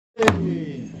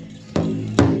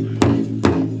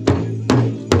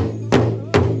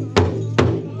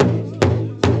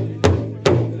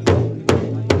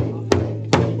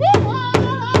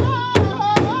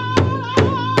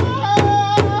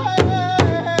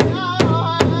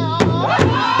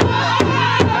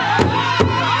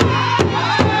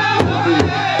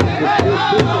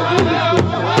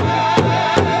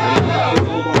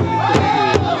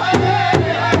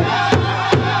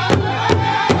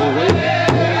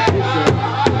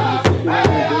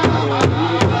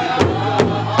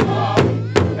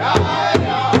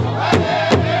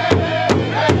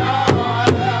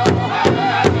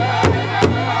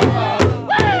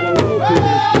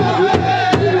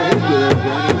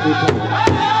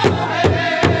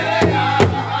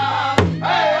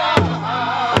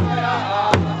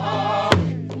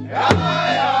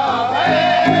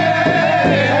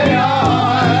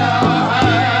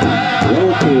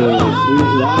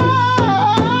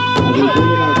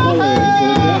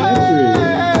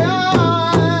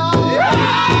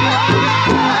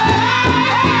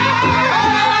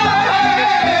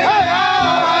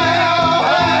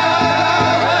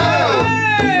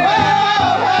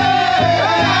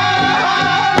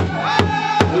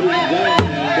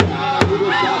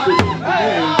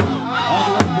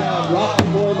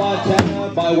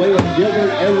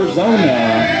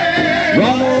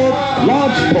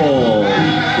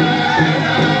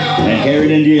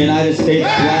In the United States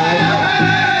flag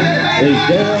is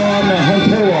Darren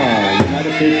Hunterwall,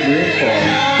 United States Marine Corps.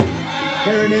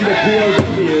 Carrying in the POW,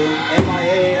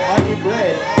 MIA Army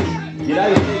Bred,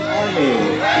 United States Army.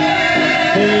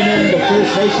 Carrying in the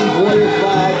First Nations Warrior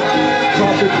flag,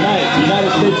 Tropic Knight,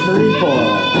 United States Marine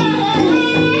Corps.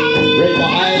 Right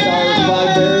behind our flag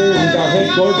bearers is our head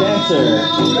floor dancer,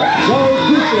 Joe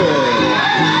Cooper.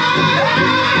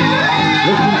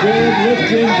 Looking good,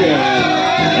 looking good.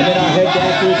 And then our head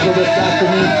dancers for this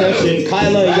afternoon session,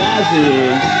 Kyla Yazi,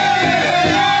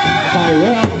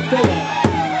 Tyrell Phillips.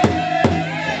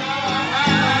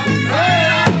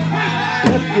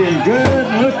 Looking good,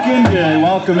 looking good.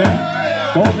 Welcome in.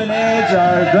 Golden Age,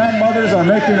 our grandmothers are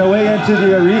making their way into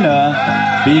the arena,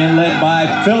 being led by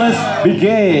Phyllis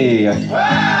Begay.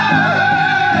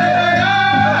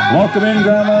 Welcome in,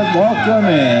 grandmas, welcome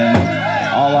in.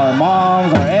 All our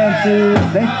moms, our aunties,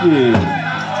 thank you.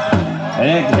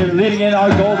 And leading in our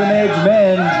Golden Age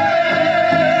men,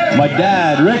 my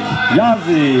dad, Rick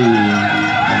Yazzie.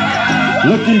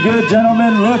 Looking good,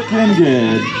 gentlemen, looking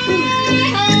good.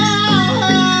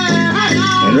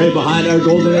 And right behind our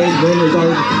Golden Age men is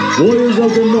our Warriors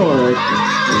of the North,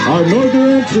 our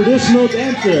Northern traditional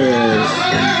dancers.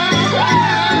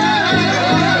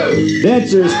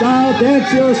 Dance your style,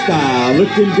 dance your style.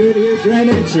 Looking good here, grand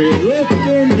entry,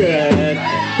 looking good.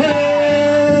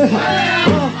 Hey, ha,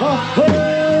 ha, ha.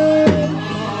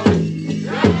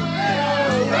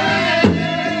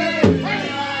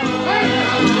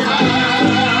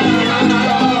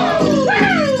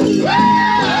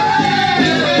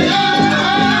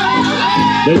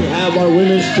 Then we have our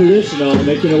women's traditional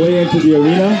making their way into the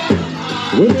arena.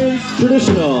 Women's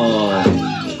traditional.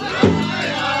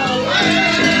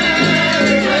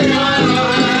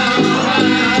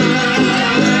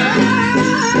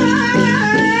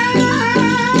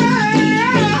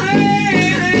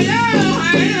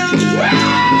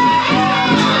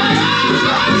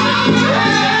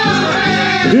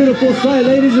 Beautiful sight,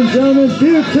 ladies and gentlemen,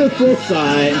 beautiful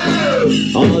sight.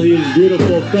 All of these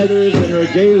beautiful feathers and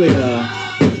regalia.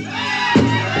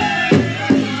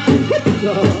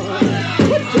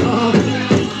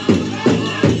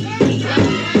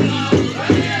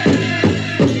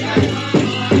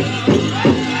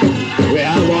 We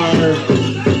have our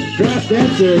grass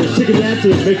dancers, chicken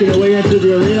dancers making their way into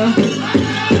the arena.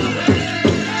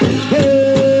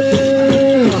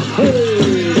 Hey, hey.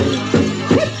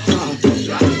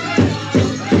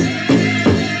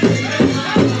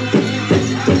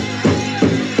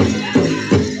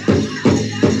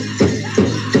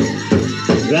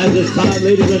 At this time,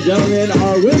 ladies and gentlemen,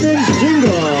 our women's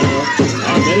jingle.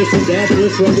 Our medicine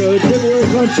dancers from the Ojibwe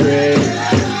country.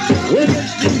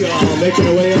 Women's jingle making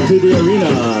their way into the arena.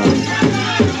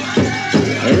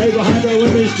 And right behind our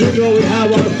women's jingle, we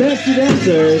have our fancy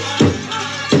dancers.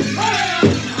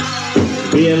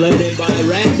 Being led in by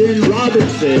Brandon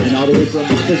Robinson, all the way from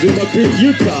Montezuma Creek,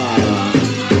 Utah.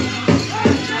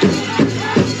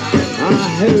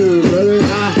 Ah-hoo, brother,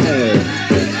 ah-hoo.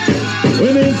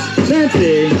 Women's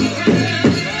dancing.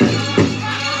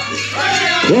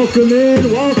 Welcome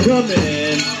in, welcome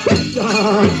in.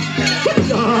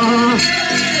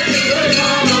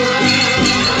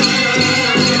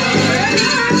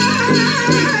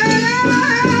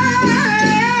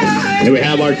 And we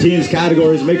have our our teens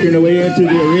categories making their way into the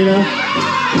arena.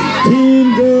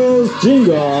 Teen Girls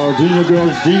Jingle, Junior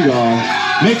Girls Jingle,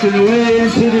 making their way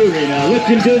into the arena.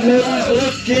 Looking good, ladies,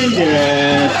 looking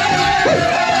good.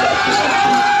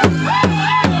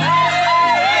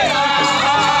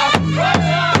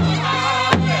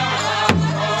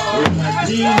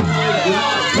 Teen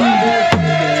Girls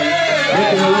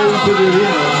making their way into the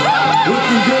arena.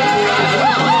 Looking good,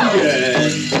 looking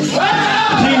good.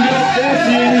 Teen Girls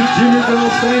Fancy, Junior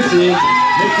Girls Fancy,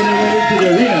 making their way into the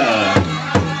arena.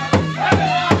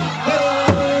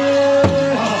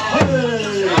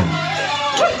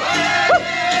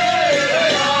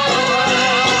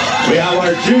 We have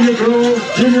our junior girls,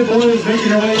 junior boys making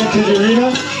their way into the arena.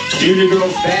 Junior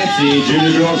girls fancy,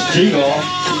 junior girls jingle,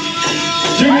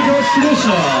 junior girls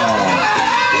traditional.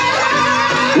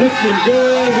 Looking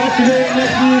good, welcome in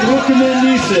nephews, welcome in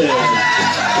nieces.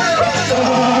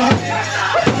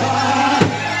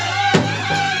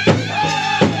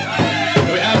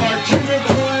 We have our junior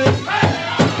boys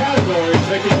categories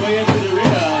making their way into the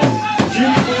arena.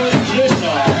 Junior boys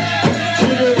traditional,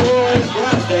 junior boys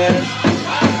grass dance.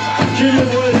 Junior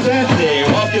boys fancy,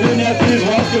 welcome in nephews,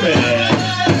 welcome in.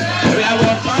 And we have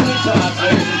our tiny tots,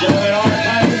 ladies and gentlemen, our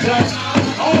tiny tots.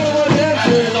 All of our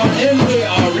dancers are in the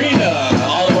arena.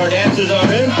 All of our dancers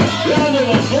are in. Round of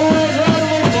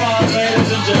applause,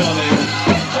 ladies and gentlemen.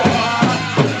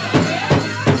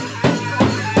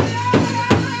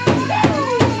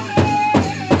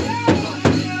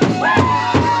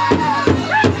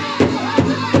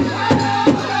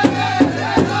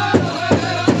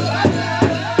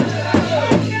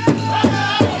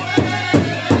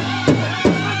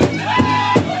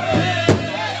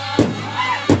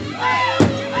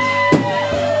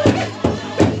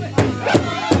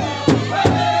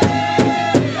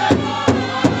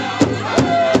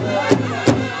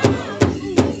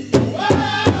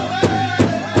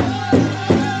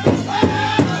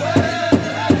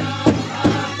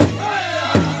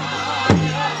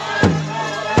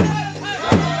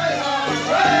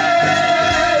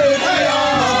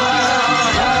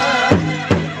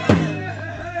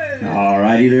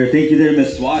 Alrighty there, thank you there,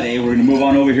 Maswadae. We're going to move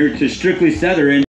on over here to Strictly Southern.